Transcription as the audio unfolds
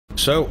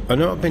So, I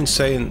know I've been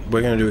saying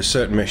we're going to do a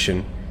certain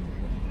mission.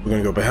 We're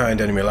going to go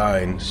behind enemy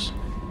lines.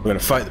 We're going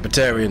to fight the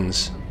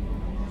Batarians.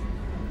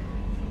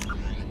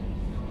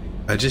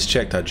 I just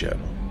checked our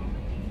journal.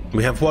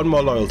 We have one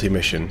more loyalty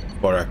mission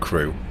for our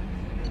crew.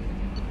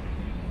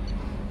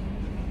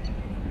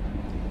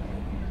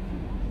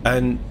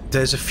 And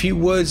there's a few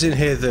words in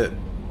here that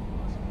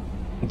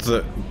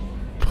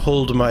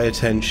pulled my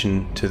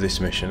attention to this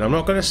mission. I'm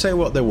not going to say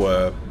what they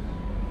were.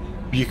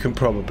 You can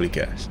probably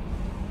guess.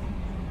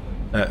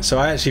 So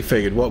I actually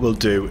figured what we'll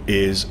do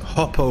is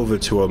hop over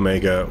to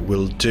Omega.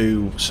 We'll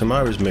do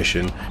Samara's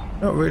mission.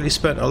 Not really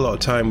spent a lot of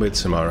time with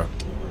Samara,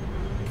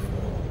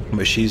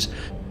 but she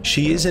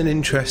is an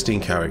interesting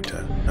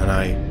character, and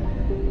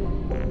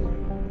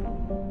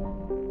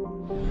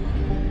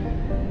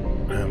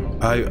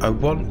I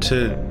want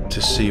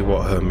to see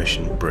what her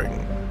mission brings.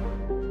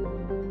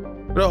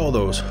 But all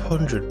those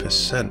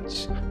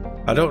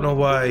 100%. I don't know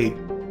why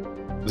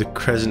the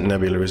Crescent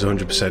Nebula is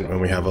 100%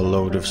 when we have a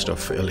load of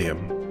stuff for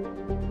Ilium.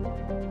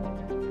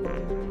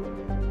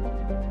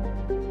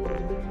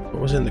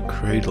 What was in the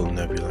Cradle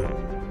Nebula?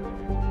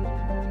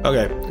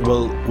 Okay,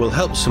 we'll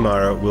help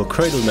Samara, we'll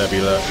Cradle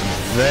Nebula,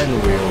 then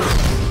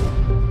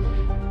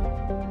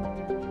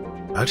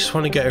I just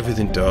want to get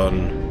everything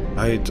done.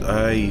 I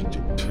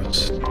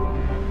just...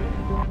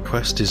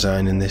 Quest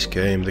design in this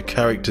game, the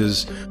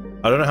characters,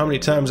 I don't know how many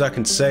times I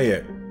can say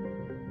it.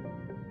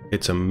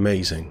 It's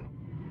amazing.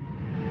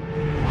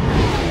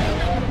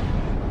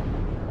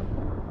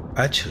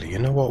 Actually, you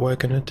know what we're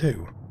gonna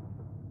do?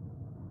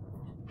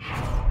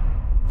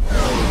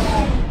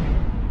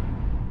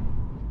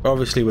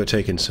 Obviously we're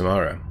taking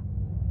Samara.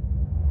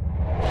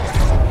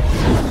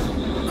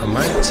 I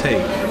might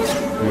take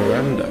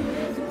Miranda.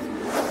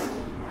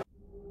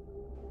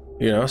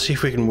 You know, see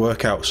if we can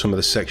work out some of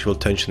the sexual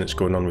tension that's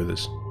going on with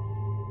us.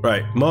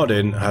 Right,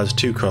 Mordin has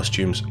two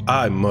costumes.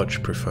 I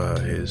much prefer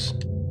his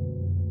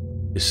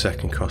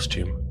second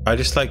costume. I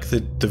just like the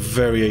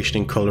variation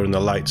in colour and the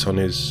lights on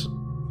his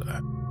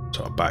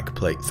sort of back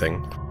plate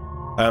thing.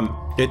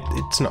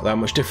 It's not that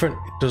much different.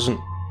 It doesn't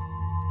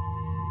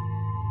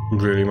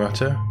really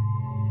matter.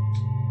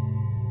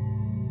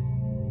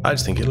 I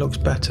just think it looks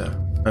better.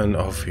 And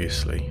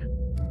obviously,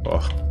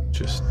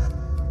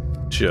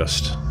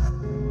 just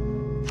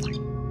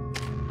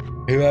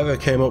whoever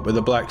came up with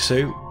the black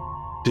suit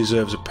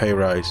deserves a pay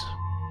rise.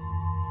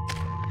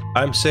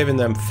 I'm saving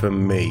them for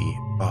me.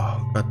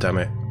 Oh, god damn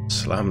it.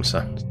 Slam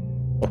sand.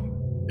 Oh,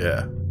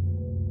 yeah.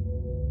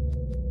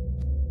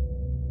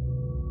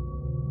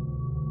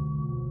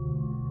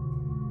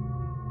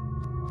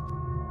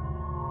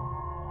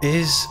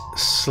 Is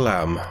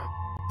Slam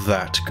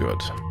that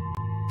good?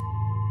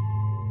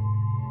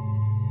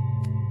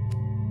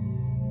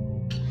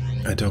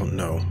 I don't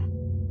know.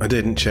 I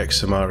didn't check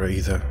Samara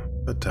either.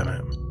 God damn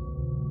it.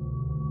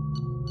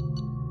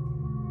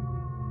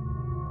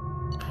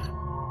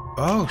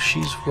 Oh,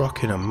 she's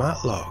rocking a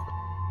matlock.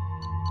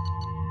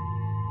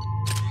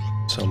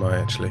 So am I,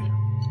 actually.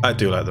 I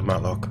do like the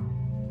matlock.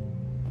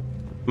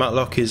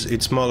 Matlock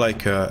it's more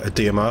like a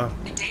DMR.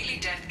 The daily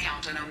death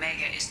count on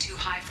Omega is too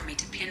high for me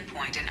to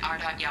pinpoint an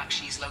Ardat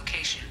Yakshi's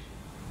location.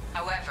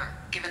 However,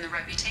 given the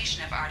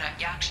reputation of Ardat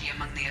Yakshi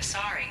among the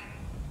Asari,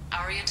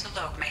 Arya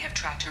T'Loak may have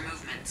tracked her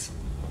movements.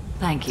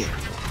 Thank you.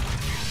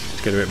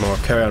 Let's get a bit more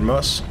carry on,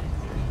 Moss.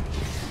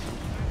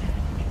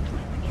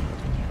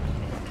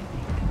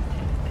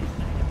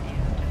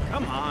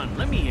 Come on,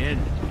 let me in.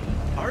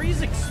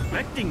 Ari's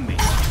expecting me.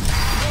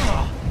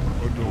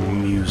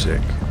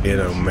 Music in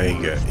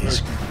Omega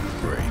is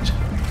great.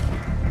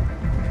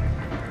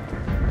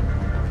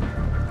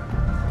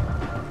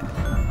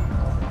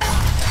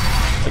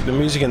 Like the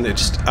music in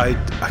it,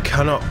 I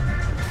cannot.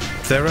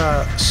 There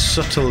are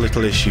subtle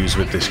little issues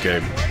with this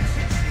game.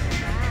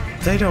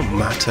 They don't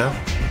matter.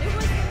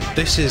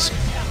 This is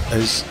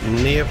as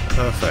near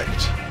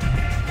perfect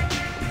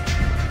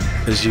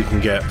as you can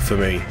get for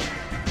me.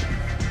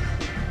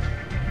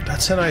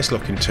 That's a nice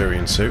looking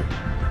Turian suit.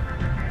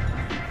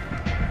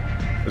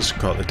 Let's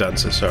call it the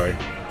dancer, sorry.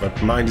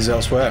 My mind is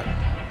elsewhere.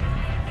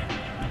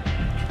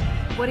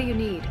 What do you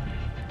need?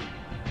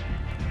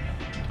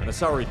 An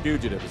Asari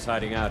fugitive is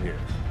hiding out here.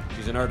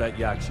 She's an Ardat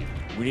Yakshi.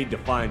 We need to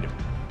find her.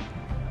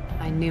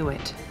 I knew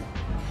it.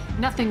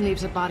 Nothing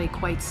leaves a body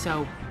quite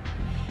so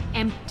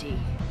empty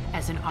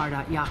as an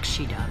Ardat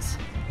Yakshi does.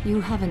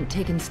 You haven't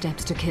taken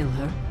steps to kill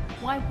her?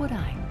 Why would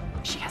I?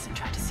 She hasn't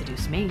tried to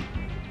seduce me.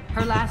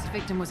 Her last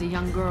victim was a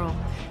young girl.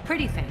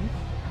 Pretty thing.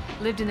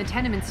 Lived in the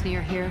tenements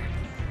near here.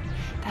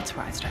 That's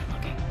where I start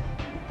looking.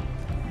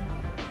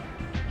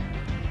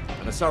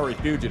 An Asari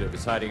fugitive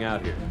is hiding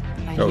out here.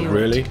 I Oh, knew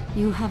really? it.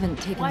 You haven't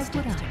taken Why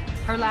steps would to... I?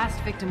 Her last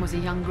victim was a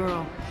young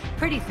girl.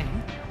 Pretty thing.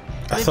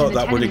 I Lived thought in the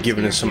that would have tenements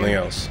given near us something here.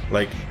 else.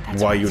 Like,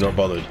 That's why where you I not start.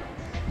 bothered?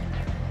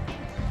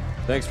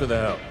 Thanks for the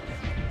help.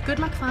 Good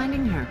luck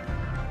finding her.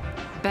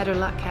 Better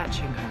luck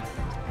catching her.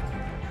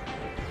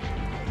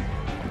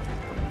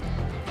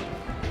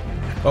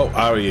 Oh,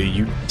 Arya,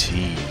 you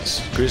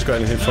tease. Chris got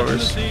anything for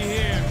us?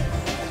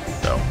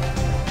 No.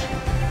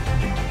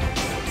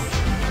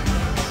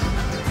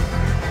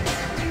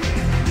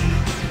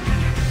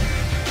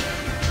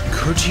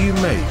 Could you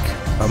make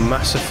a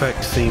Mass Effect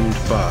themed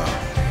bar?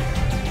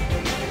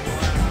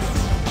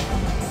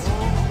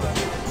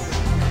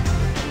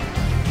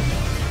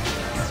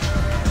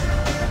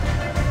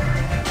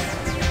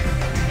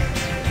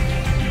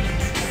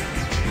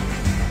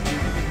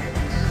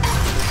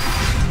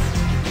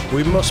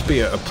 We must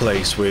be at a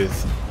place with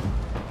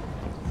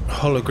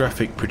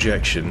holographic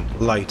projection,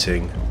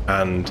 lighting,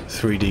 and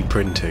 3D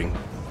printing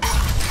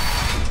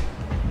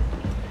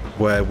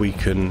where we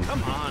can...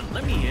 Come on,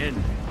 let me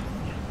in.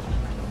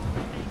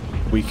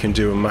 We can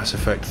do a Mass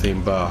Effect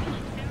themed bar.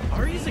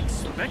 Ari's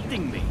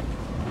expecting me.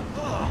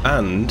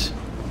 And...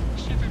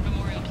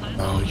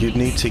 Oh, you'd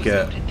need to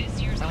get...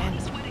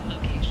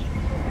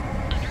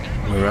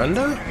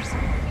 Miranda?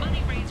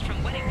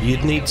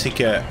 You'd need to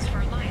get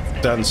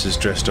dancers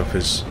dressed up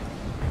as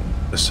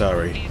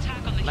Asari.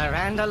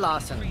 Miranda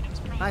Lawson.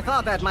 I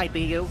thought that might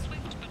be you.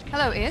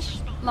 Hello, Ish.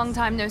 Long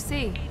time no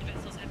see.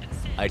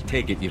 I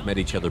take it you've met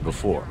each other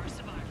before.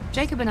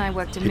 Jacob and I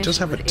worked a He does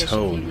mission have a with Ish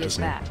tone, a few years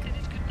doesn't he? back.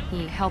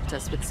 He helped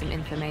us with some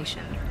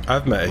information.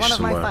 I've met Ish One of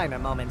my somewhere. finer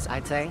moments,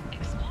 I'd say.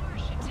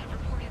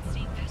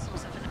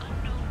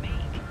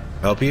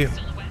 Help you?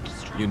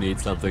 You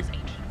need something?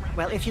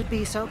 Well, if you'd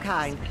be so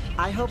kind,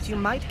 I hoped you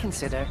might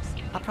consider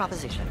a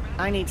proposition.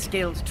 I need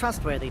skilled,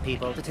 trustworthy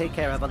people to take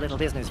care of a little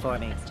business for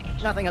me.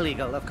 Nothing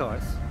illegal, of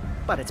course,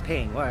 but it's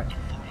paying work.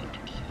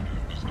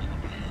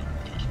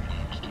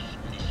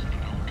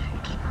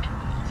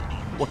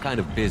 What kind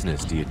of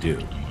business do you do?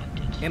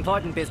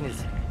 Important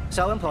business.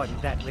 So important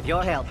that, with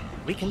your help,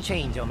 we can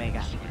change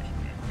Omega.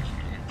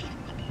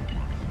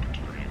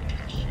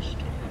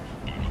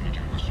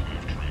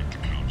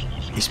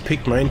 He's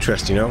piqued my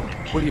interest, you know?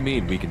 What do you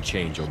mean we can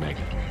change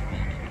Omega?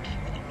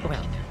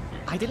 Well,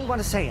 I didn't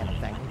want to say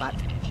anything, but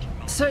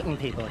certain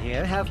people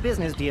here have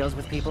business deals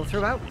with people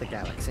throughout the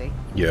galaxy.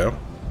 Yeah.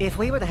 If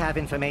we were to have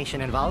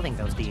information involving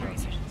those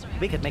deals,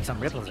 we could make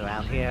some ripples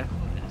around here.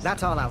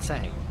 That's all I'll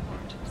say.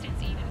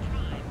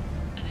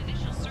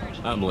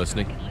 I'm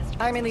listening.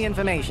 I'm in the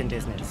information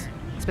business,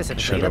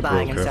 specifically Shut the up,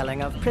 buying and broker.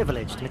 selling of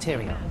privileged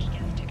material.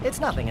 It's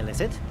nothing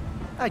illicit.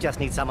 I just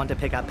need someone to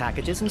pick up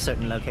packages in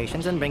certain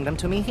locations and bring them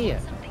to me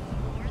here.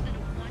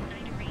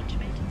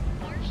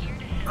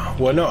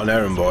 We're not an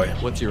errand boy.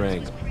 What's your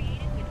angle?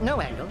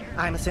 No angle.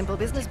 I'm a simple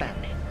businessman.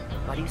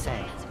 What do you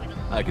say?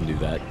 I can do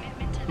that.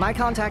 My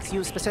contacts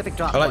use specific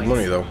drop I like points.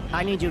 money, though.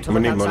 I need you to We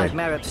look need outside money.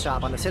 Merritt's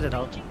shop on the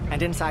Citadel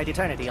and inside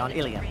Eternity on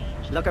Ilium.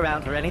 Look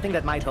around for anything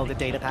that might hold a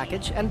data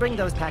package and bring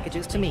those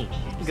packages to me.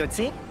 Good,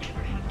 see?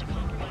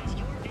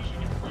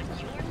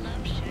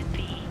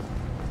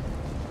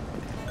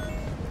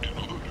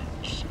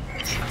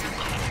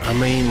 I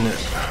mean...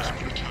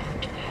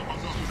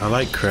 I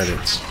like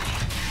credits.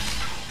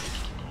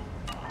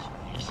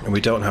 And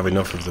we don't have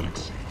enough of them.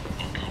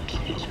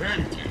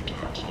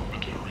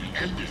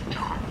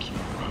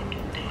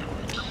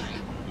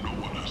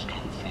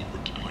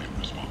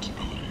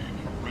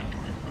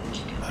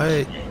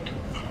 I'm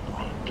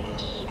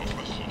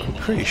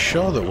pretty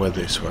sure that we're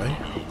this way.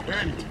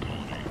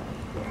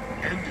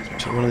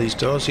 Is it one of these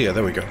doors? Yeah,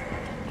 there we go.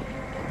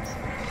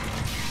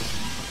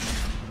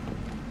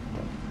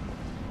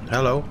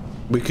 Hello.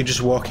 We could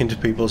just walk into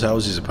people's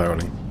houses,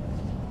 apparently.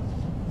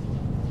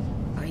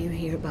 Are you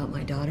here about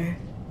my daughter?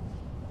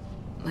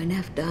 My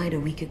nephew died a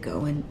week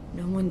ago and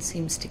no one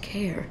seems to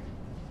care.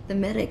 The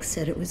medics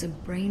said it was a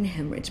brain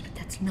hemorrhage, but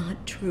that's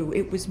not true.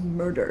 It was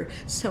murder.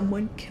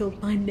 Someone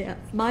killed my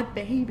nephew, my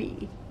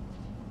baby.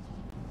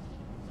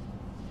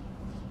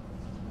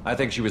 I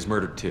think she was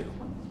murdered too,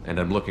 and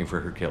I'm looking for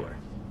her killer.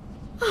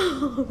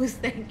 Oh,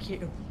 thank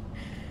you.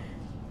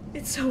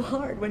 It's so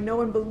hard when no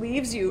one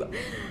believes you.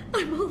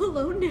 I'm all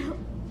alone now.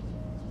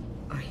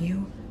 Are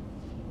you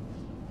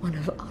one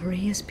of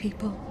Aria's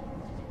people?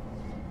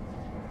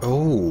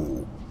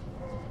 Oh.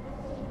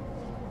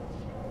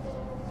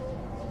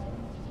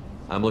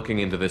 I'm looking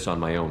into this on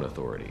my own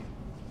authority.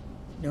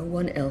 No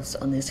one else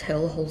on this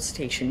hellhole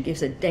station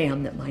gives a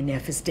damn that my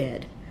nephew is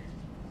dead.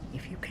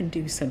 If you can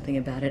do something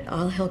about it,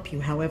 I'll help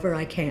you however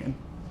I can.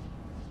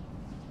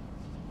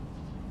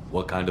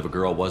 What kind of a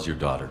girl was your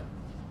daughter?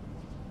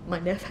 My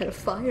nephew had a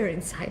fire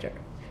inside her.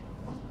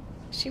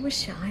 She was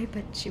shy,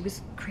 but she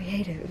was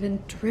creative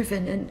and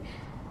driven and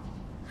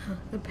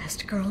the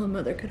best girl a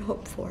mother could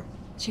hope for.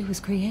 She was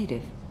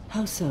creative.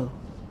 How so?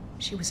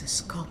 She was a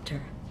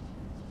sculptor.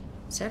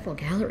 Several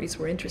galleries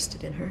were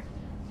interested in her.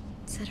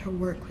 Said her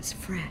work was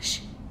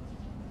fresh.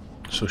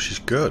 So she's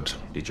good.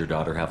 Did your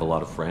daughter have a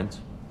lot of friends?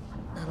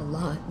 Not a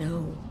lot,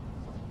 no.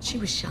 She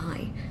was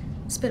shy.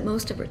 Spent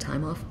most of her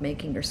time off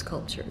making her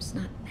sculptures,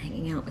 not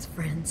hanging out with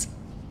friends.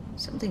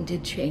 Something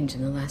did change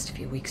in the last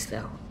few weeks,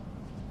 though.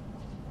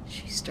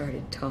 She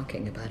started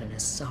talking about an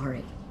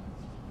Asari.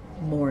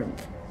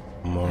 Morinth.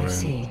 More I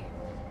see.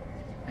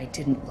 I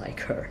didn't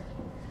like her.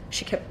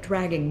 She kept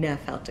dragging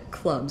Neff out to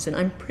clubs, and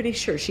I'm pretty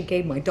sure she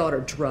gave my daughter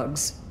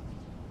drugs.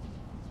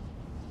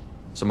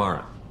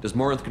 Samara, does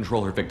Morinth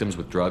control her victims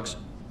with drugs?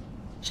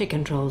 She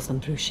controls them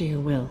through sheer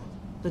will.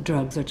 The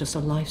drugs are just a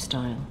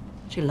lifestyle.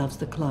 She loves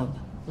the club,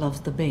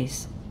 loves the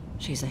base.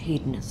 She's a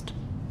hedonist.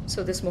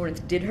 So this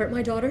Morinth did hurt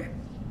my daughter?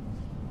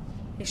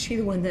 Is she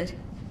the one that...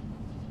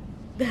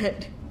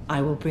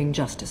 I will bring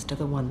justice to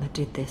the one that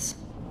did this.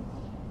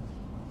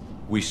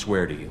 We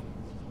swear to you.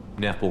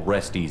 Neff will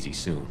rest easy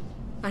soon.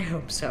 I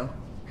hope so.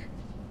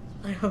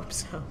 I hope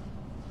so.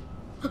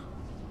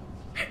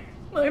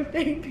 My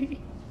baby.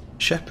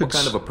 Shepard's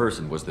What kind of a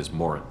person was this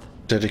Morinth?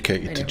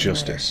 dedicated I to never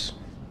justice. met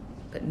her.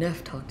 But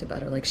Neff talked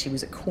about her like she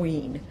was a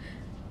queen.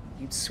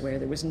 You'd swear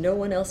there was no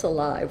one else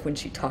alive when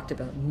she talked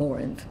about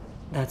Morinth.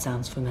 That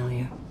sounds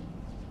familiar.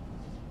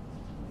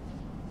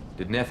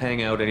 Did Neff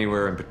hang out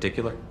anywhere in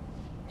particular?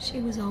 She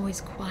was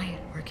always quiet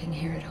working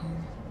here at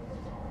home.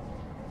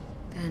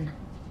 Then,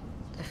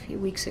 a few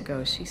weeks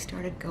ago, she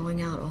started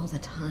going out all the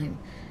time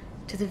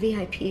to the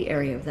VIP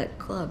area of that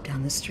club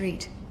down the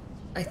street.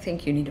 I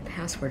think you need a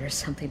password or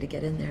something to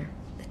get in there.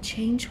 The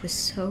change was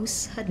so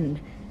sudden.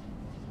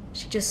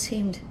 She just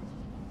seemed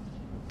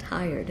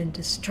tired and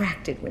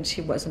distracted when she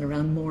wasn't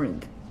around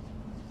Morinth.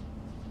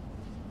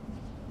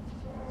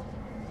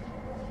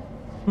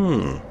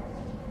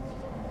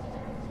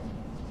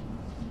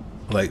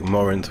 Like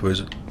Morinth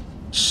was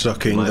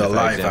sucking Mind the if I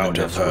life examine out of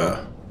Neff's her.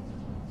 room?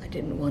 I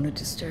didn't want to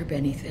disturb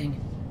anything.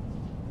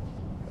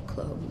 Her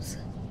clothes,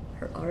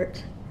 her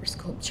art, her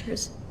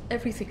sculptures,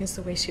 everything is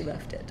the way she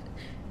left it.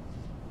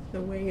 The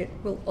way it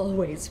will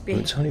always be.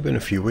 It's only been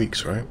a few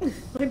weeks, right?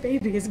 My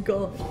baby is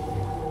gone.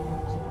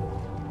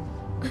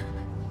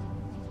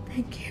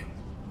 Thank you.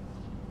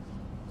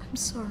 I'm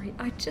sorry.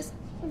 I just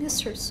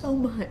miss her so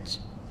much.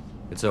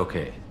 It's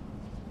okay.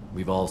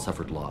 We've all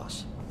suffered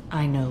loss.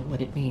 I know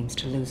what it means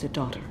to lose a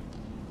daughter.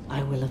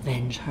 I will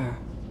avenge her.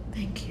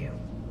 Thank you.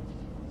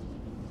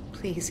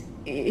 Please,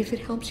 if it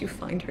helps you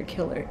find her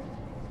killer,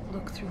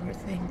 look through her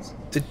things.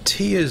 The We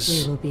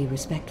tears will be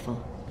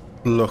respectful.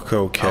 look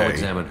okay. I'll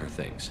examine her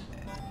things.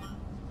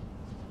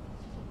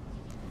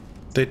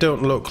 They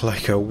don't look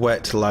like a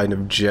wet line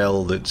of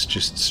gel that's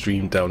just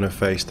streamed down her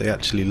face. They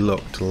actually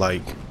looked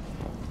like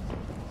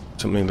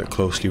something that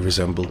closely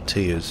resembled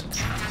tears.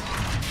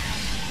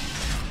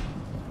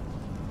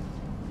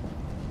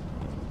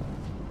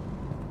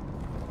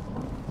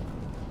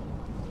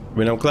 I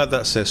mean, I'm glad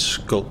that says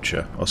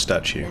sculpture or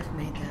statue. Neff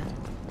made that.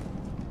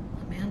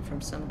 A man from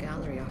some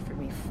gallery offered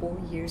me 4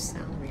 years'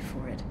 salary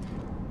for it.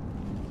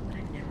 But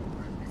I'd never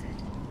work with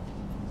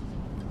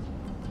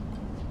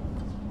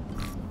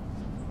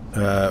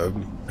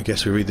it. I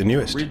guess we read the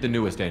newest. Read the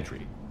newest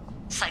entry.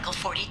 Cycle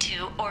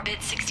 42,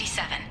 orbit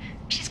 67.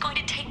 She's going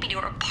to take me to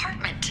her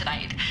apartment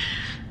tonight.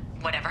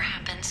 Whatever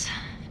happens,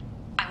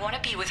 I want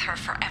to be with her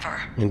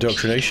forever.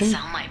 Indoctrination? She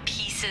can sell my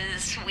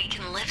pieces. We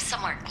can live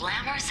somewhere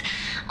glamorous,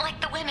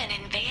 like the women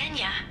in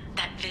Vanya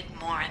that Vid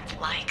Morinth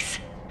likes.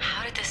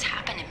 How did this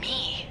happen to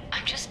me?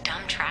 I'm just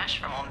dumb trash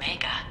from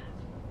Omega.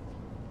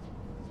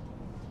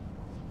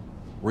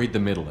 Read the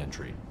middle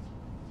entry.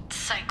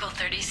 Cycle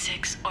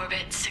 36,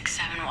 orbit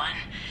 671.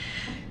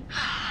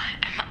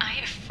 Am I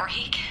a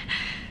freak?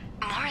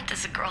 Morinth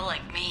is a girl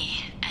like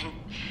me, and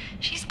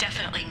she's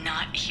definitely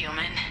not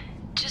human.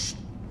 Just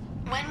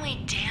when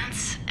we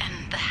dance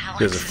and the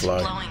There's helix a is fly.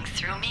 blowing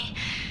through me,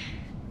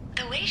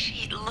 the way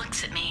she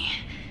looks at me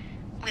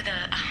with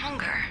a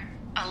hunger,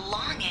 a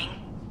longing,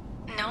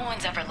 no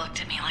one's ever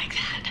looked at me like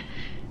that.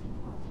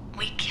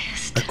 We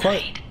kissed I tonight.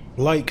 quite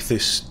like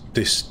this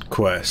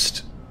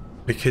quest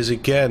because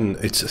again,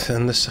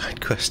 and the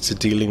side quests are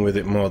dealing with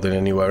it more than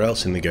anywhere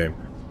else in the game.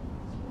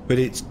 But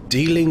it's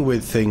dealing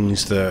with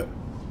things that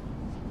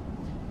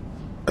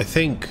I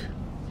think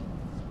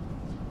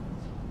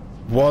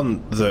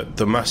one that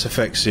the Mass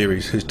Effect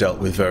series has dealt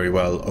with very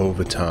well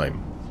over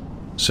time,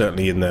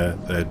 certainly in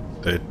their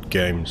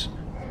games,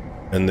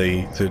 and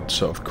the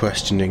sort of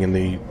questioning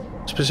and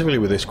specifically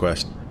with this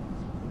quest,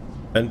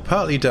 and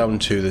partly down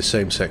to the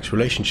same-sex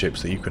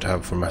relationships that you could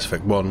have from Mass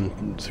Effect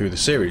 1 through the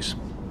series.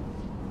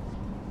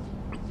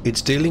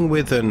 It's dealing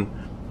with an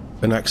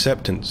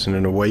acceptance and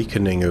an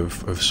awakening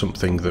of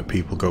something that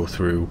people go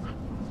through.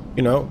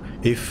 You know,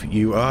 if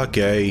you are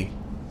gay,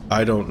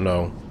 I don't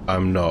know,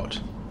 I'm not.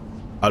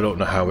 I don't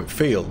know how it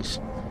feels.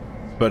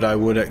 But I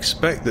would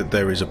expect that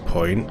there is a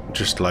point,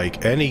 just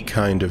like any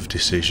kind of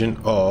decision,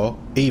 or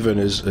even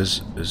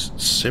as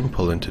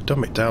simple, and to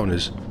dumb it down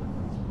as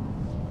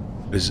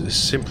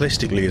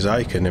simplistically as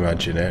I can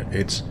imagine it,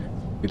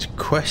 it's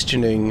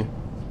questioning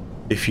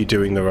if you're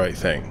doing the right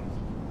thing.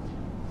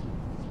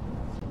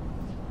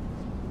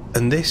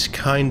 And this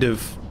kind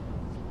of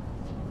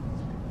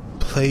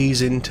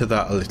plays into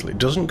that a little. It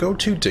doesn't go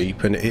too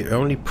deep, and it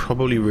only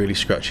probably really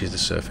scratches the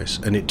surface,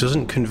 and it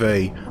doesn't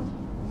convey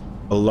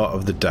a lot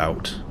of the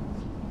doubt.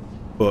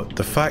 But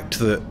the fact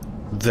that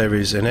there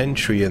is an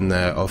entry in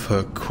there of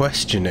her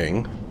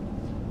questioning,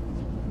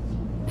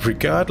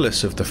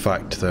 regardless of the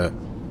fact that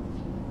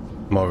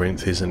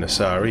Morinth is an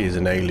Asari, is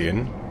an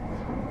alien,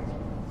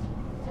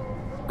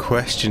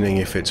 questioning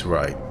if it's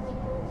right.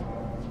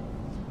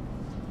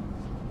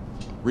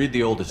 Read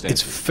the oldest entry.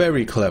 It's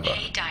very clever.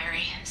 Hey,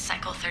 Diary.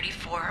 Cycle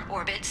 34,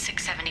 orbit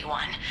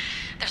 671.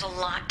 There's a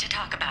lot to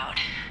talk about.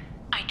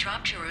 I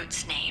dropped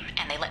Jarut's name,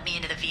 and they let me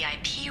into the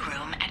VIP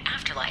room at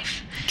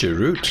Afterlife. I'm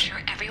Jarut.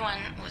 sure everyone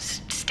Everyone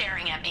was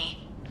staring at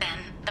me. Then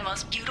the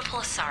most beautiful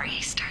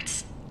Asari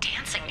starts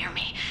dancing near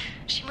me.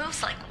 She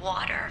moves like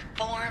water,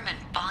 form and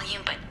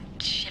volume, but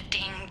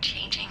shifting,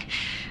 changing.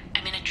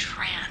 I'm in a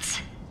trance.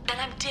 Then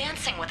I'm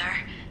dancing with her.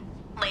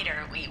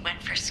 Later, we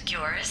went for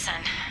skewers,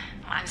 and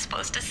I'm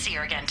supposed to see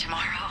her again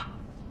tomorrow.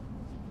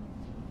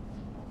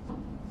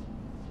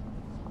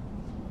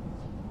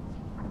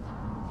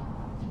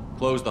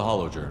 Close the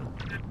holo journal.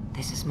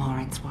 This is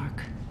Maureen's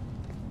work.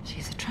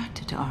 She's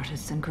attracted to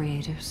artists and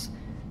creators.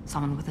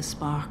 Someone with a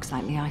spark,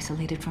 slightly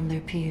isolated from their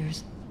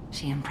peers.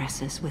 She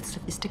impresses with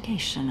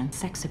sophistication and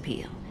sex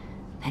appeal.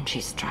 Then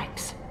she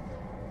strikes.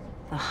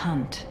 The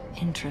hunt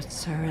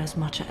interests her as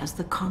much as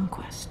the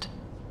conquest.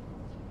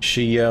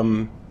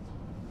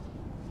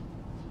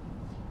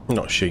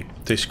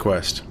 This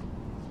quest.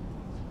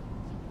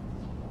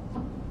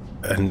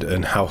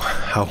 And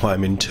how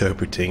I'm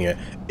interpreting it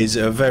is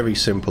a very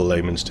simple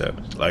layman's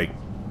term. Like,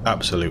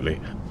 absolutely.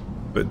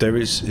 But there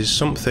is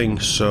something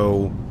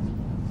so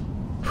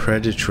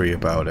predatory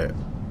about it.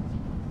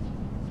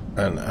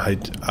 And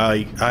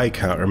I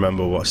can't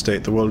remember what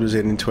state the world was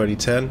in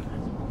 2010.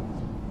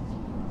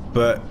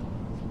 But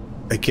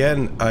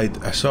again,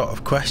 I sort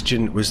of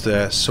questioned, was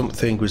there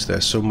something, was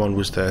there someone,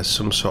 was there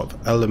some sort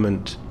of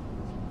element,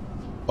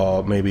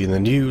 or maybe in the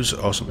news,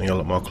 or something a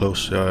lot more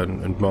closer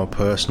and more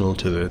personal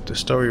to the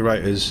story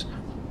writers,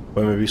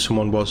 where maybe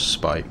someone was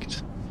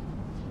spiked.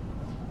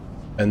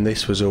 And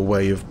this was a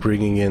way of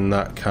bringing in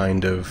that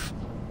kind of...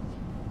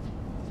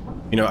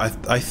 You know,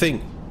 I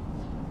think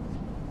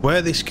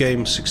where this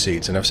game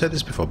succeeds, and I've said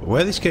this before, but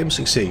where this game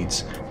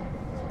succeeds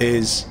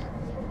is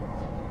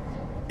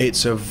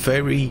it's a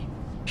very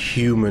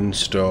human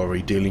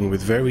story dealing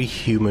with very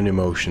human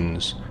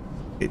emotions.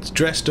 It's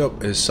dressed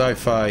up as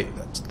sci-fi,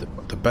 that's the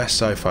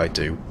best sci-fi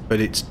do, but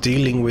it's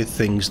dealing with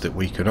things that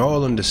we can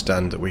all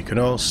understand, that we can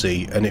all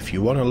see, and if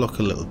you want to look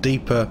a little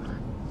deeper,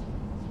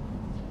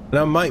 and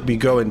I might be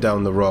going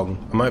down the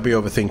wrong, I might be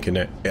overthinking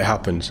it, it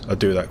happens, I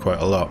do that quite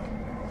a lot.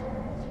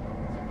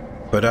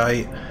 But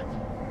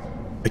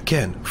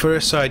again, for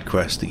a side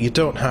quest that you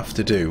don't have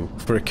to do,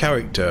 for a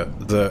character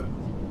that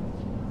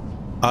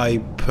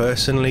I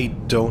personally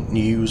don't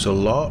use a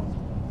lot,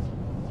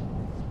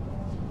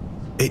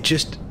 it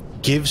just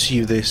gives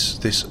you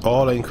this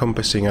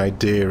all-encompassing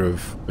idea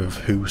of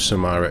who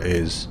Samara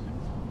is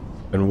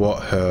and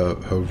what her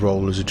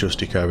role as a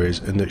Justicar is,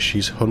 and that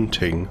she's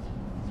hunting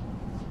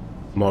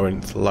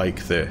Morinth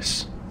like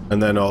this,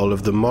 and then all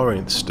of the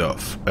Morinth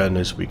stuff, and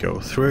as we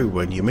go through,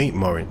 when you meet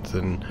Morinth,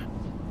 and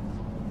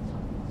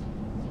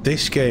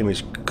this game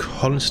is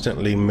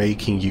constantly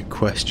making you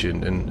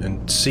question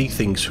and see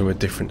things from a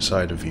different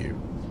side of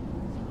you.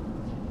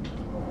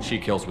 She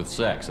kills with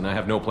sex, and I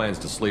have no plans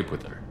to sleep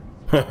with her.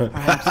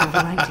 Perhaps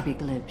you're right to be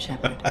glib,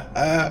 Shepard.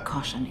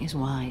 Caution is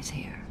wise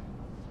here.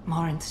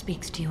 Morinth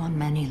speaks to you on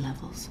many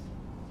levels.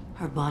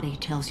 Her body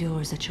tells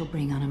yours that she'll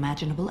bring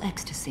unimaginable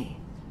ecstasy.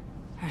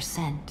 Her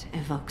scent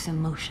evokes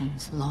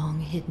emotions long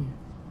hidden.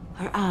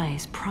 Her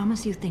eyes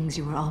promise you things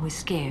you were always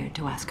scared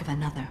to ask of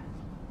another.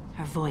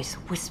 Her voice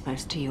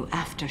whispers to you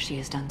after she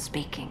is done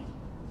speaking.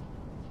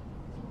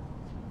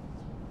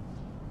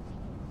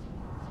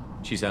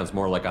 She sounds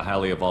more like a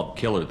highly evolved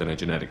killer than a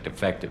genetic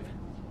defective.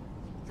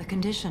 The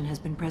condition has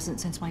been present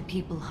since my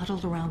people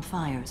huddled around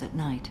fires at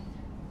night.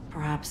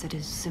 Perhaps it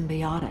is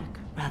symbiotic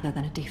rather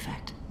than a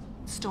defect.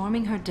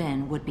 Storming her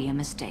den would be a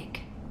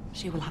mistake.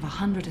 She will have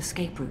 100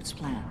 escape routes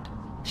planned.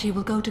 She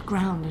will go to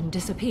ground and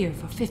disappear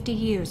for 50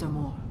 years or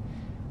more.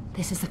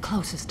 This is the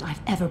closest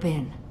I've ever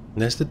been.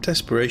 There's the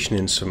desperation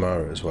in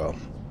Samara as well.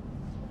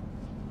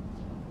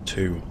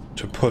 To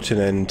put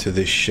an end to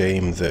this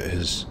shame that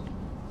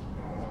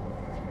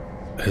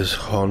has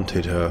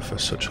haunted her for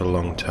such a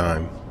long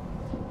time.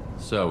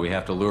 So we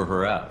have to lure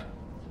her out.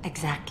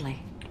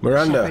 Exactly.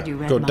 Miranda, Shepard, you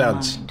read go my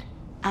dance. mind.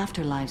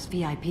 Afterlife's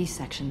VIP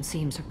section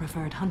seems her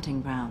preferred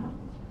hunting ground.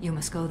 You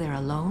must go there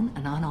alone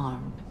and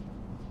unarmed.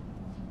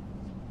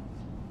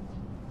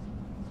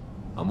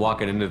 I'm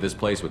walking into this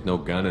place with no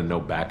gun and no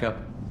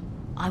backup?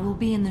 I will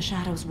be in the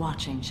shadows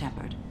watching,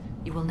 Shepard.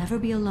 You will never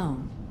be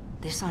alone.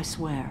 This I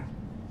swear.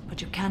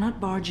 But you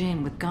cannot barge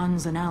in with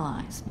guns and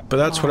allies. But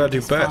that's what I do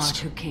Morinth is far best.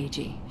 too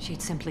cagey.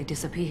 She'd simply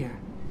disappear.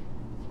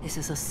 This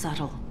is a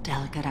subtle,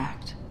 delicate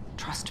act.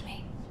 Trust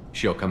me.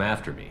 She'll come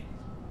after me.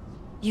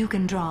 You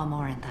can draw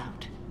Morinth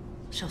out.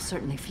 She'll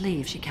certainly flee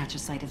if she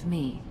catches sight of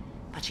me,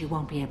 but she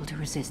won't be able to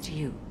resist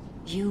you.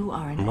 You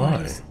are an Why?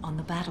 artist on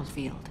the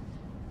battlefield.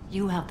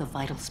 You have the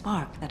vital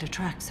spark that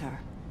attracts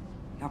her.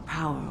 Your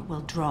power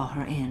will draw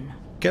her in.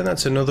 Again,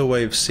 that's another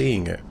way of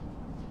seeing it.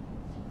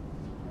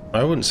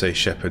 I wouldn't say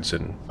Shepard's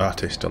an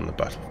artist on the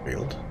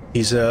battlefield.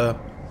 He's a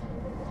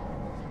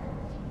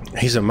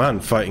man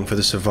fighting for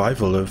the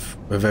survival of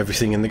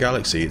everything in the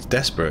galaxy. It's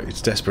desperate.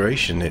 It's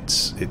desperation.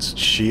 It's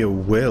sheer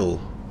will.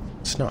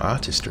 It's not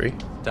artistry.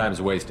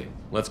 Time's wasting.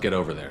 Let's get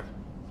over there.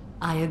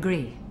 I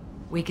agree.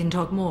 We can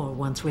talk more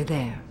once we're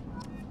there.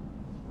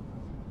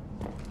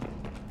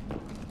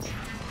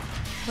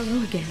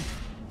 Hello again.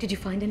 Did you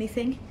find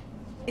anything?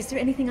 Is there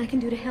anything I can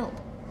do to help?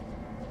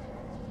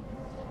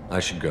 I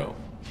should go.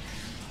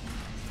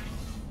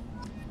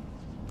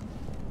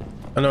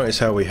 notice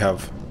how we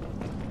have,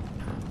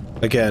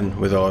 again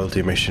with our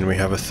loyalty mission, we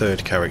have a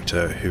third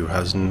character who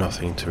has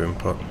nothing to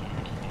input.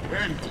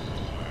 End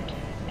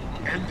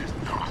is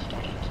not.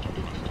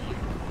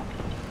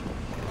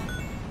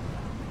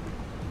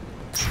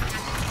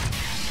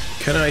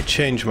 Can I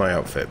change my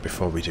outfit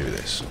before we do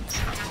this?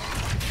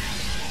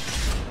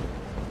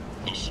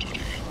 A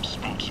study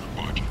sponsored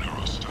by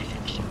Genera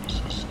Staffing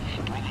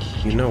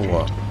Services. You know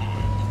what?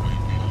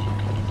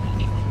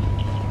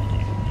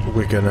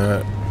 We're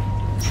gonna...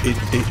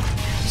 It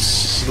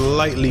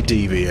slightly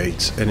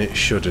deviates, and it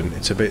shouldn't.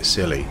 It's a bit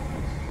silly.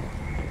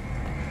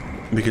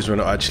 Because we're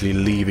not actually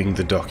leaving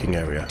the docking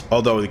area.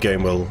 Although the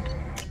game will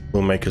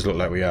make us look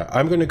like we are.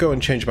 I'm gonna go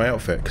and change my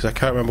outfit, because I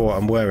can't remember what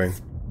I'm wearing.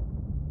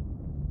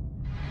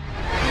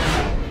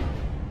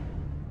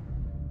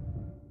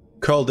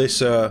 Call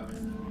this,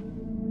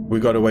 we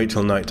gotta wait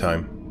till night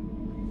time.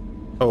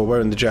 Oh, we're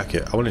wearing the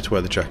jacket. I wanted to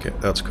wear the jacket.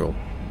 That's cool.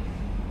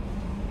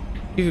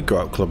 You could go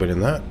out clubbing in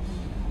that.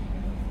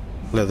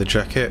 Leather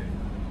jacket.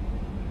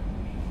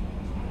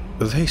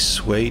 Are they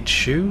suede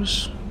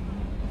shoes?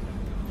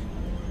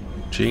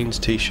 Jeans,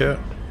 t-shirt.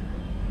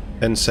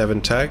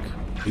 N7 tag.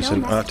 He's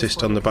an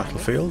artist on the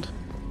battlefield.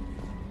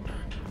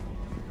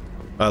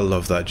 I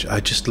love that. I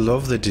just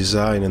love the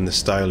design and the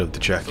style of the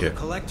So jacket. the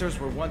collectors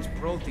were once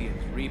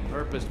Protheans,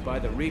 repurposed by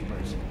the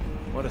Reapers.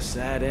 What a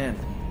sad end.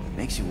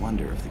 Makes you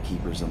wonder if the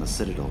Keepers on the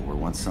Citadel were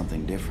once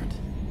something different.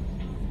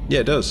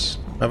 Yeah, it does.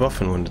 I've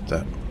often wondered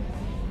that.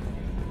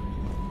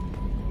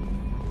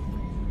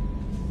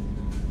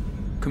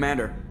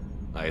 Commander.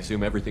 I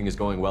assume everything is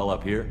going well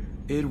up here?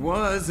 It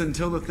was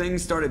until the thing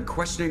started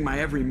questioning my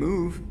every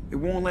move. It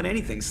won't let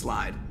anything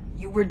slide.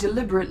 You were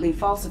deliberately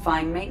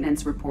falsifying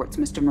maintenance reports,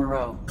 Mr.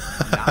 Moreau.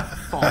 Not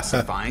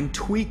falsifying,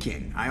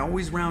 tweaking. I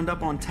always round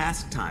up on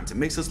task times. It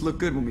makes us look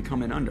good when we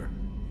come in under.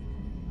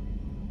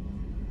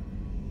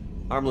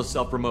 Harmless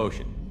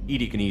self-promotion.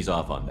 Edie can ease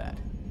off on that.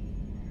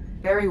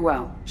 Very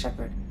well,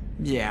 Shepard.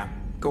 Yeah,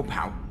 go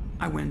pout.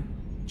 I win.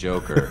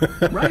 Joker.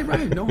 Right.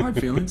 No hard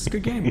feelings.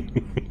 Good game.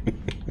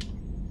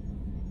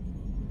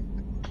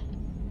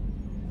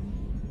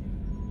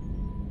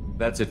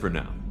 That's it for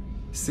now.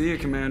 See you,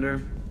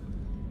 Commander.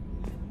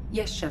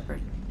 Yes,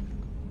 Shepard.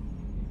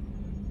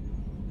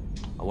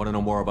 I want to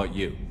know more about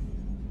you.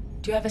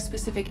 Do you have a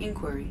specific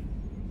inquiry?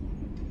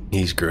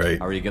 He's great.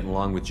 How are you getting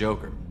along with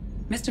Joker?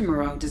 Mr.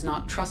 Moreau does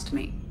not trust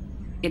me.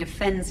 It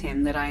offends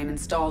him that I am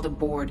installed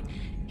aboard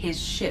his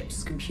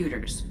ship's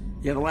computers.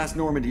 Yeah, the last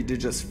Normandy did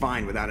just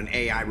fine without an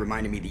AI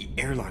reminding me the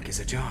airlock is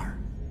ajar.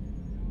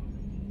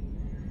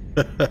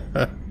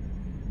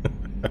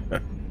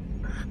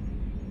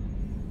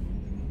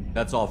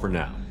 That's all for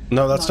now.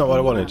 No, that's not what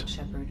I wanted.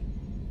 Shepard.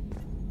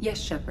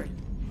 Yes, Shepard.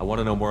 I want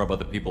to know more about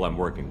the people I'm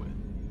working with.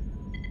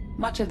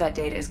 Much of that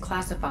data is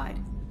classified.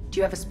 Do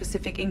you have a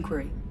specific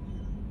inquiry?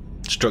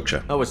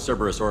 Structure. How is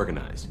Cerberus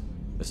organized?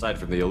 Aside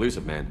from the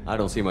elusive man, I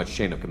don't see much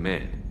chain of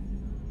command.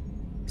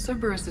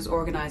 Cerberus is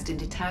organized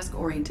into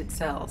task-oriented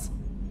cells.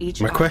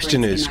 Each My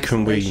question operates is, in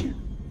can we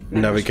isolation.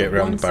 navigate Members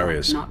around from the one cell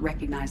barriers? do not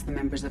recognize the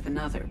members of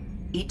another.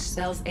 Each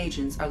cell's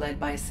agents are led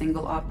by a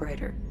single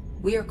operator.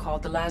 We are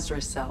called the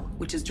Lazarus Cell,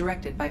 which is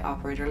directed by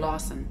Operator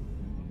Lawson.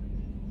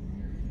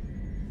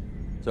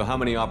 So how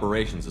many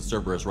operations is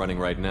Cerberus running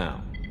right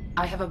now?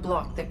 I have a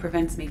block that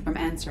prevents me from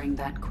answering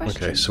that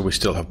question. Okay, so we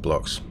still have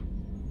blocks.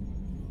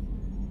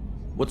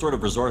 What sort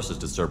of resources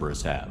does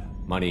Cerberus have?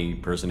 Money,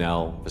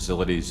 personnel,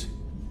 facilities?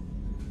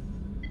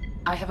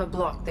 I have a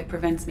block that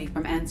prevents me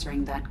from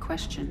answering that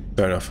question.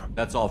 Fair enough.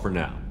 That's all for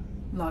now.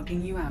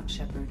 Logging you out,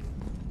 Shepard.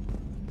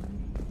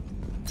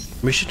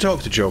 We should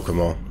talk to Joker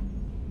more.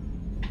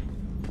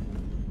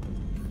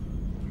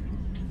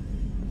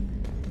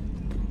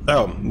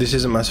 Oh, this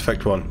isn't Mass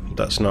Effect 1.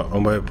 That's not.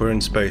 And we're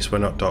in space, we're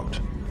not docked.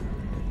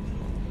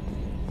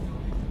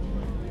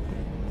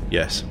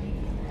 Yes.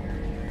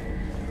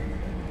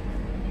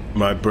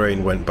 My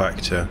brain went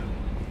back to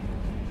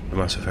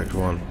Mass Effect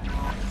 1.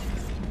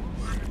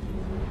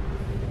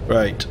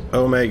 Right,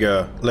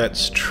 Omega,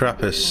 let's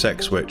trap a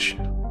sex witch.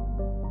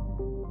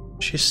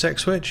 She's a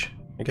sex witch?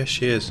 I guess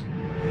she is.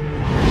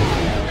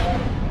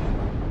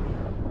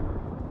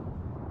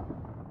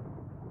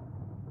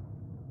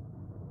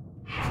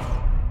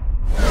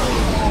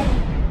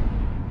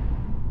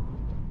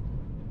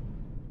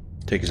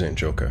 Take us in,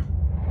 Joker.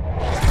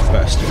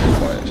 Fast and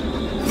quiet.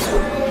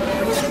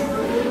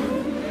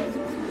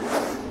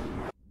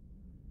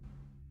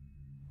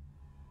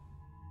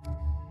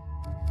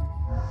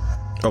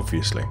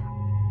 Obviously.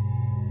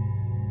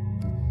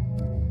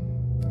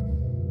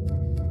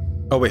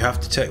 Oh, we have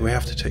to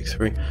take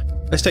 3.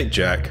 Let's take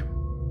Jack.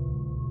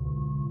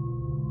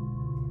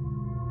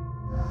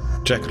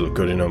 Jack would look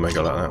good in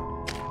Omega like that.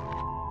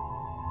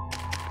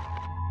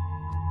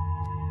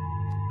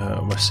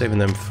 We're saving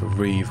them for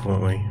Reeve,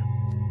 won't we?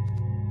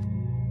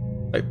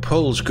 Like,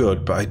 pull's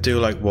good, but I do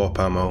like warp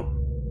ammo.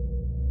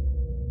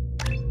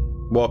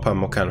 Warp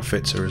ammo kind of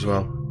fits her as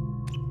well.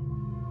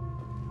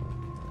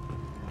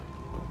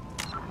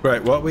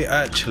 Right, what are we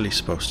actually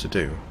supposed to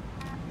do?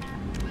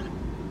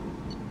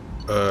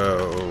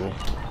 Oh.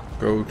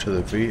 Go to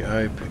the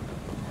VIP.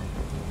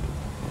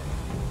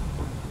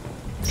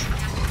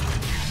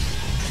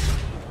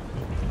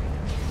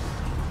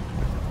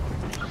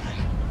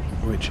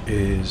 Which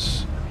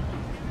is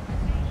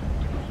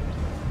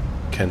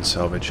Ken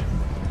salvage.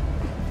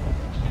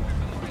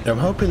 I'm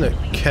hoping that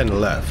Ken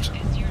left.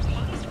 Under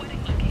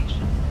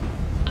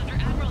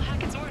Admiral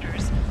Hackett's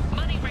orders,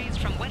 money raised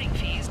from wedding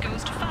fees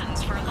goes to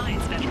funds for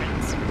Alliance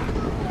veterans.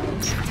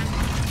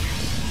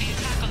 The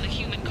attack on the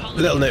human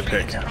colony Little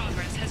nitpick.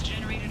 progress has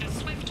generated a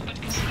swift but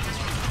continuous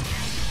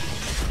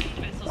response. 8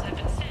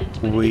 vessels have been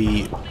sent, but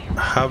We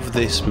have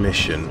this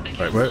mission.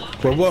 Right,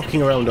 we're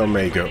walking around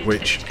Omega,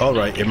 which,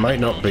 alright, it might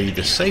not be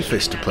the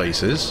safest of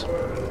places,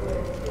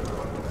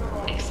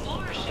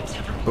 explorer ships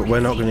have but we're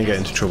not going to get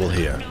into trouble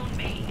here.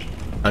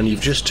 And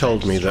you've just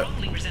told me that...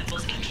 strongly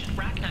resembles ancient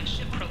Rachni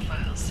ship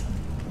profiles.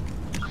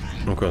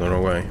 I'm going the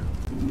wrong way.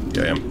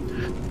 Yeah, I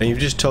am. And you've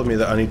just told me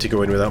that I need to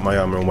go in without my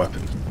armor and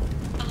weapons.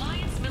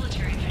 Alliance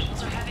military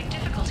officials are having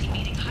difficulty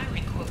meeting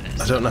hiring quotas.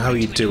 I don't know how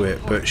you do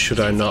it, but should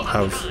I not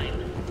have An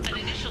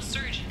initial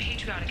surge in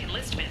patriotic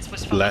enlistments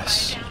was followed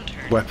less by a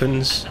downturn.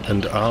 weapons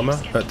and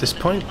armor at this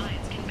point?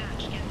 Alliance can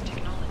match against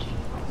technology.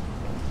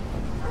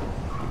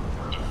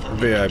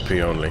 VIP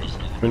only.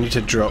 We need to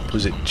drop,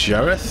 was it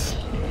Jareth?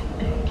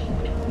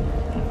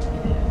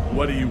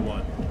 What do you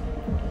want?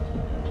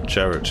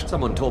 Jared.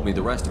 Someone told me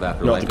the rest of Not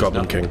Afterlife the is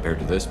Goblin nothing King. compared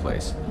to this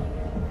place.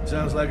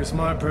 Sounds like a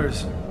smart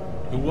person.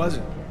 Who was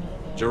it?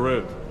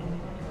 Jarud.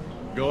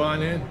 Go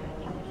on in.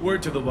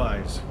 Word to the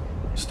wise.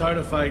 Start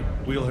a fight,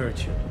 we'll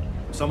hurt you.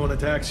 If someone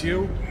attacks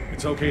you,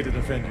 it's okay to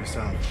defend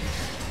yourself.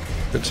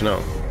 Good to know.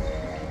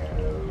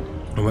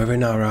 And we're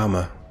in our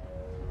armor.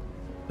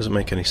 Doesn't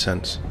make any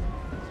sense.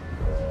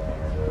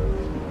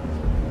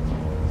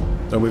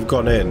 And we've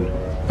gone in,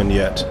 and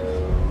yet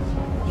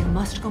You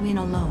must go in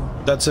alone.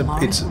 that's a Maren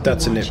will be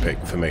that's a watching.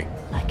 nitpick for me.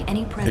 Like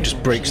any predator, It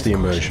just breaks she the is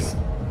immersion.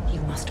 cautious.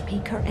 You must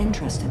pique her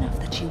interest enough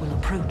that she will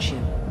approach you.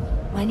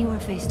 When you are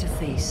face to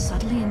face,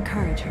 subtly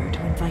encourage her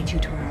to invite you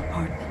to her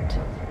apartment.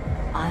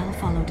 I'll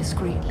follow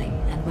discreetly,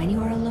 and when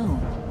you are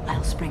alone,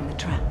 I'll spring the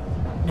trap.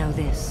 Know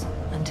this,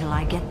 until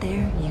I get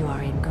there, you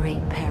are in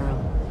great peril.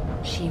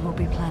 She will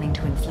be planning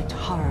to inflict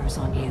horrors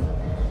on you.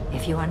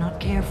 If you are not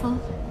careful,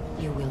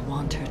 you will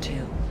want her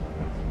to.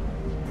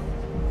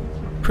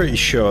 Pretty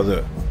sure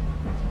that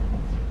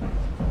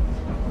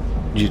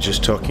you're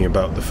just talking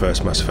about the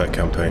first Mass Effect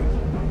campaign.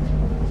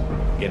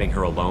 Getting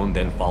her alone,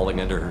 then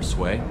falling under her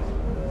sway?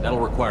 That'll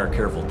require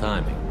careful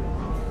timing.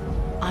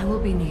 I will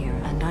be near,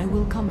 and I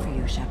will come for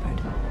you,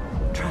 Shepard.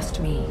 Trust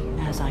me,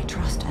 as I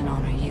trust and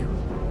honor you.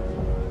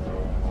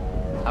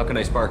 How can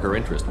I spark her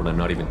interest when I'm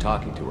not even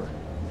talking to her?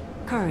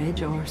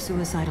 Courage or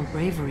suicidal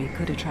bravery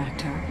could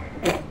attract her.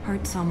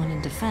 Hurt someone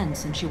in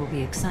defense and she will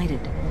be excited.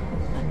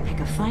 But pick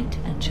a fight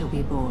and she'll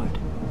be bored.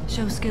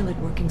 Show skill at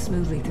working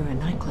smoothly through a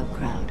nightclub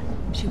crowd.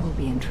 She will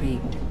be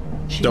intrigued.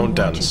 She Don't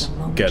will want you dance. the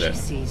moment Get she it.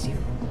 sees you.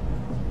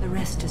 The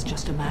rest is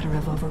just a matter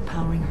of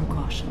overpowering her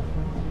caution.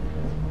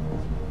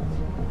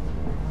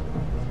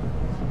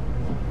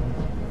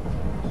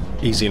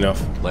 Easy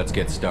enough. Let's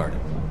get started.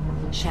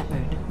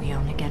 Shepard, we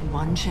only get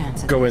one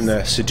chance at Go this. in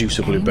there,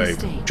 seducibly, Any babe.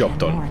 mistake Job and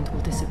done. Warrant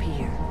will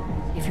disappear.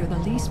 If you're the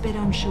least bit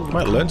unsure,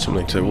 Might learn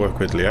something to work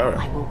with Liara.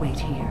 I will wait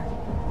here.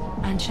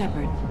 And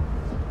Shepard,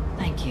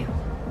 thank you.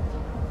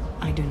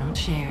 I do not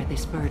share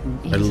this burden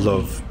I easily.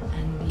 love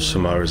and you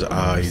Samara's are the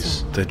eyes.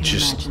 soul They're I can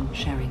just... imagine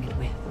sharing it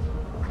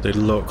with. They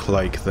look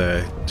like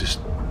they're just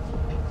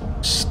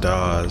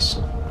stars.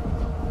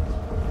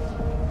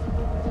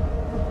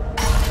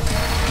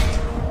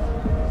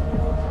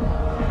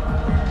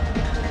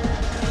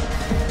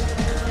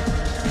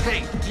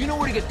 Hey, do you know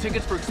where to get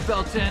tickets for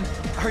Expel 10? I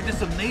heard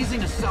this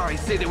amazing Asari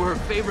say they were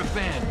her favorite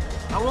band.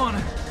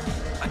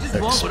 I just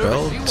want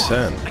whatever she wants.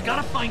 Expel 10. I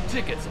gotta find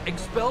tickets.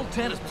 Expel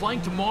 10 is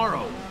playing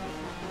tomorrow.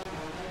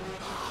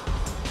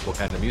 What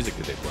kind of music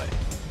do they play?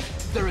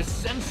 They're a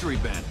sensory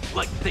band.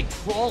 Like, they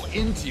crawl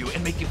into you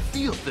and make you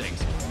feel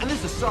things. And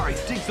this Asari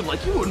digs them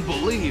like you wouldn't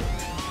believe.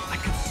 I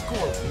could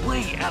score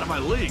way out of my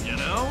league, you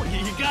know? You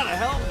gotta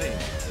help me.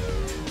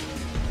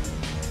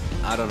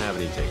 I don't have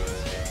any tickets.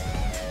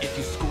 If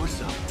you score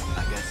some,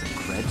 I got some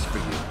creds for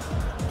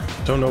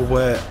you. Don't know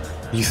where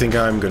you think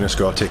I'm gonna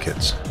score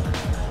tickets.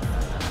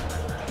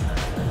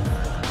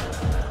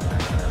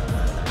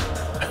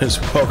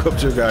 Just walk up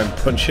to a guy and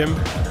punch him.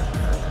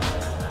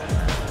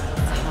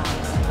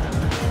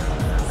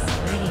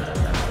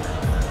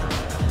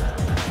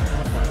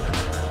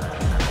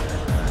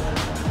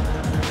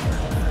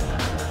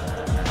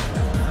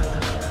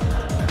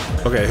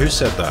 Okay, who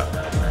said that?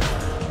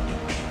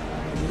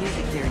 The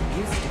music there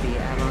used to be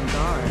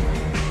avant-garde.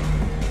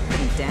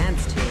 Couldn't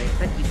dance to it,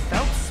 but you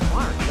felt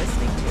smart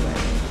listening to it.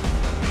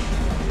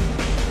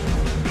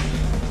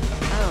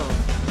 Oh,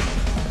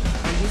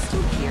 are you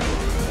still here?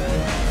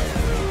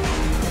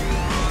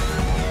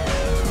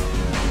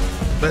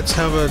 Let's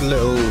have a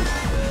little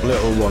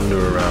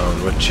wander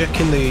around. We're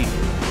checking the...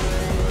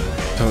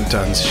 Don't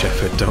dance,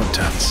 Shepard, don't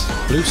dance.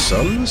 Blue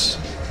Suns?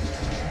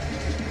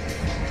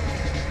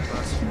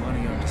 Got some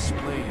money on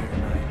display here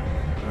tonight.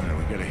 Alright,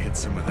 we gotta hit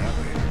some of that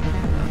later.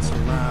 Not so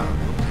loud.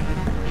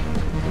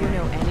 You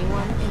know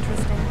anyone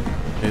interesting?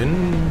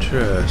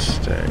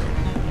 Interesting.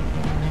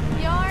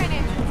 You're an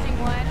interesting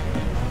one.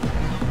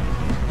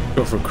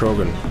 Go for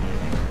Krogan.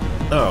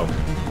 Oh.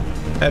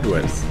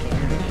 Edwin.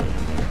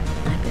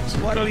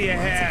 What'll you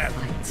have?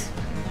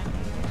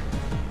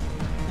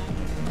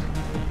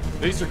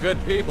 These are good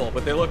people,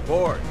 but they look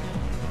bored.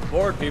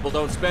 Bored people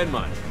don't spend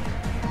much.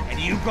 And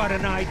you got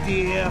an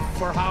idea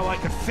for how I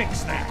could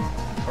fix that?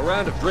 A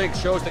round of drinks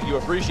shows that you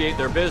appreciate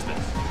their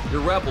business. Your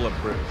rep will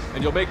improve,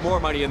 and you'll make more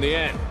money in the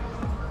end.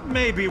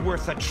 Maybe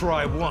worth a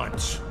try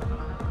once.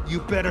 You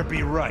better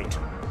be right.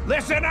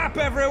 Listen up,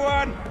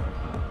 everyone!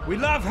 We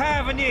love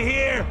having you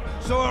here,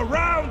 so a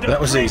round of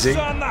That was drinks easy.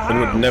 on the It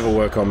house. would never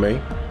work on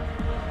me.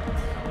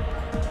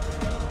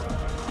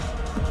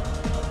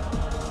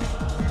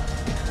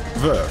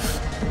 Verf.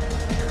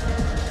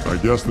 I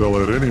guess they'll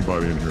let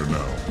anybody in here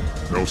now.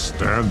 No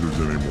standards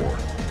anymore.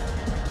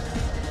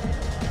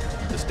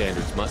 The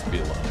standards must be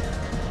low.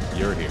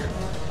 You're here.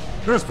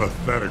 It's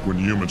pathetic when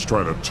humans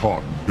try to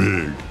talk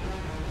big.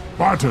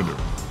 Bartender,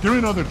 give me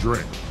another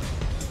drink.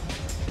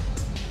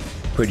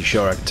 Pretty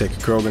sure I could take a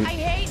Krogan. I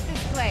hate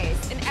this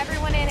place and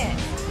everyone in it.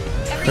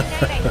 Every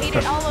night I hate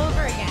it all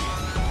over again.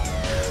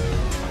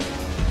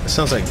 It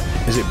sounds like,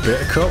 is it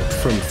Bitter Cup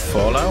from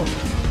Fallout?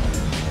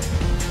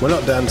 We're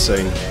not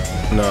dancing.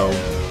 No.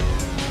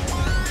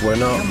 We're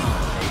not. Come on,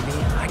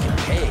 baby. I can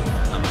pay.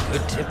 I'm a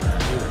good tipper,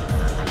 too.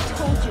 I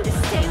told you to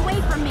stay away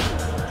from me.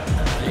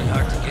 Ain't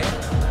hard to get.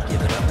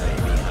 Give it up,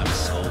 baby. I'm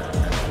sold.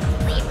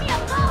 Leave me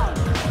alone.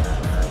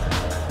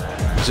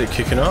 Is it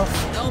kicking off?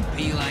 Don't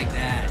be like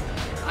that.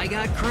 I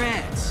got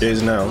creds. It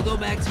is now. We'll go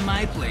back to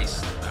my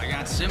place. I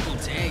got simple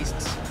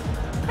tastes.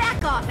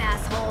 Back off,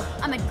 asshole.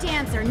 I'm a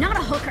dancer, not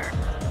a hooker.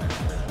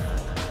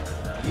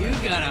 You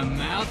got a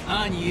mouth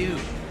on you.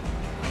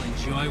 I'll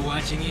enjoy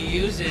watching you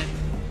use it.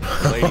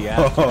 Lady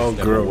Oh,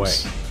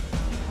 gross.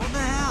 What the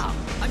hell?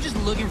 I'm just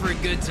looking for a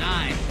good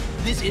time.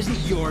 This isn't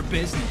your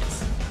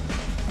business.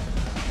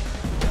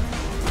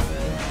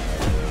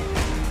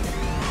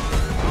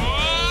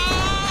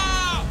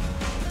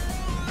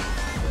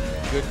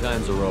 Good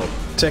times are over.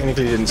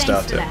 Technically didn't Thanks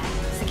start for it.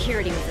 that.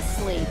 Security was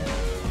asleep.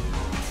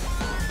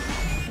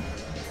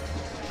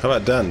 How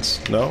about dance?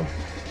 No?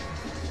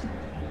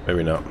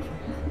 Maybe not.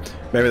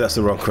 Maybe that's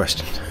the wrong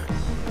question.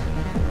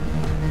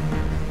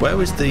 Where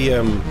was the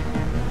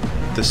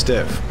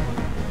stiff?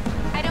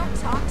 I don't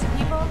talk to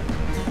people.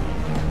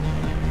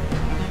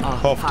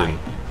 Often.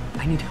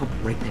 Hi. I need help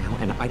right now,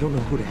 and I don't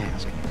know who to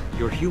ask.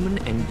 You're human,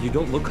 and you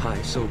don't look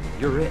high, so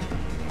you're it.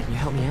 Can you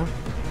help me out?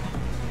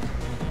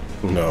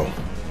 No.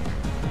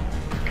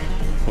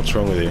 What's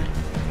wrong with you?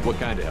 What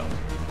kind of help?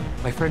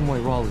 My friend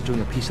Moiral is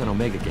doing a piece on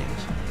Omega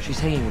Gangs. She's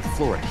hanging with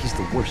Flora. He's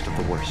the worst of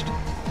the worst.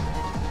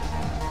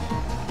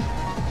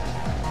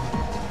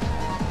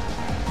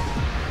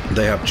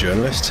 They have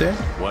journalists here?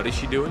 What is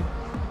she doing?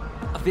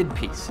 A vid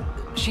piece.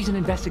 She's an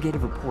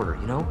investigative reporter,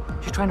 you know?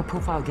 She's trying to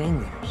profile gang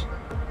leaders.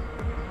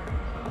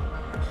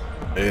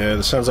 Yeah,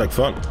 that sounds like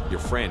fun. Your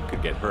friend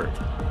could get hurt.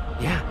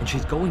 Yeah, and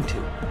she's going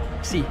to.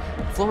 See,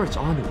 Floret's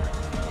onto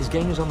her. His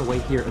gang is on the way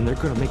here, and they're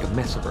gonna make a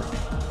mess of her.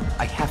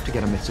 I have to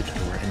get a message to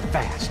her, and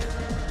fast.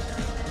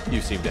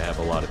 You seem to have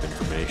a lot of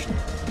information.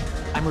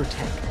 I'm her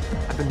tech.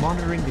 I've been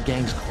monitoring the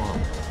gang's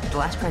comm. The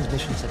last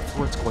transmission said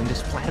Floret's going to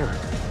splatter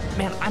her.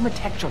 Man, I'm a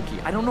tech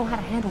junkie. I don't know how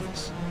to handle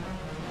this.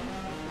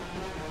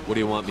 What do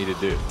you want me to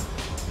do?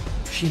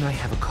 She and I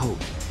have a code.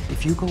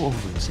 If you go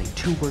over and say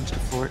 2 words to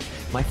Floret,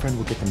 my friend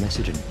will get the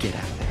message and get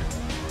out of there.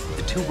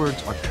 The 2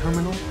 words are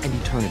terminal and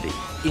eternity.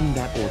 In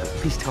that order.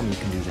 Please tell me you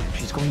can do that.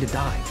 She's going to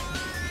die.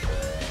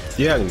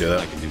 Yeah, I can do that.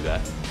 I can do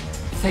that.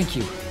 Thank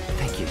you.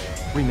 Thank you.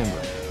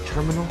 Remember,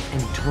 terminal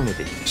and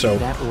eternity. So, in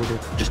that order,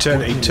 just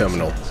eternity 14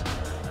 terminal.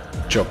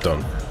 seconds. Job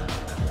done.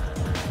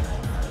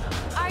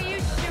 Are you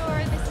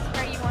sure this is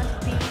where you want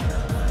to be?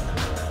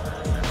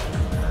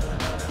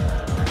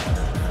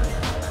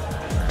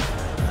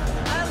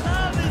 I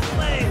love this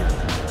place.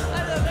 I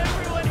love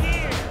everyone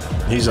here.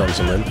 He's on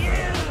something.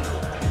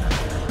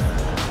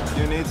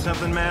 You need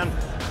something, man?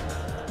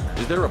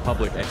 Is there a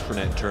public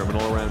extranet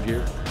terminal around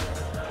here?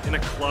 In a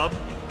club?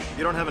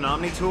 You don't have an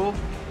Omni tool?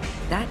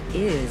 That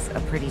is a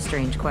pretty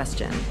strange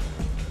question.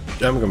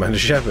 I'm Commander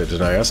Shepard,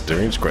 and I ask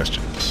strange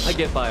questions. I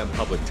get by on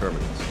public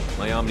terminals.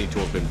 My Omni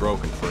tool's been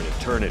broken for an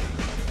eternity.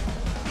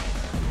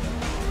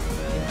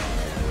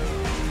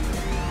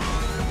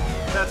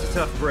 That's a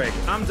tough break.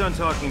 I'm done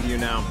talking to you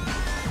now.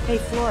 Hey,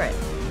 Floret.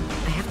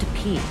 I have to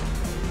pee.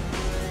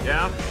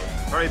 Yeah?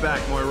 Hurry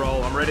back,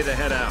 Moiral. I'm ready to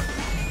head out.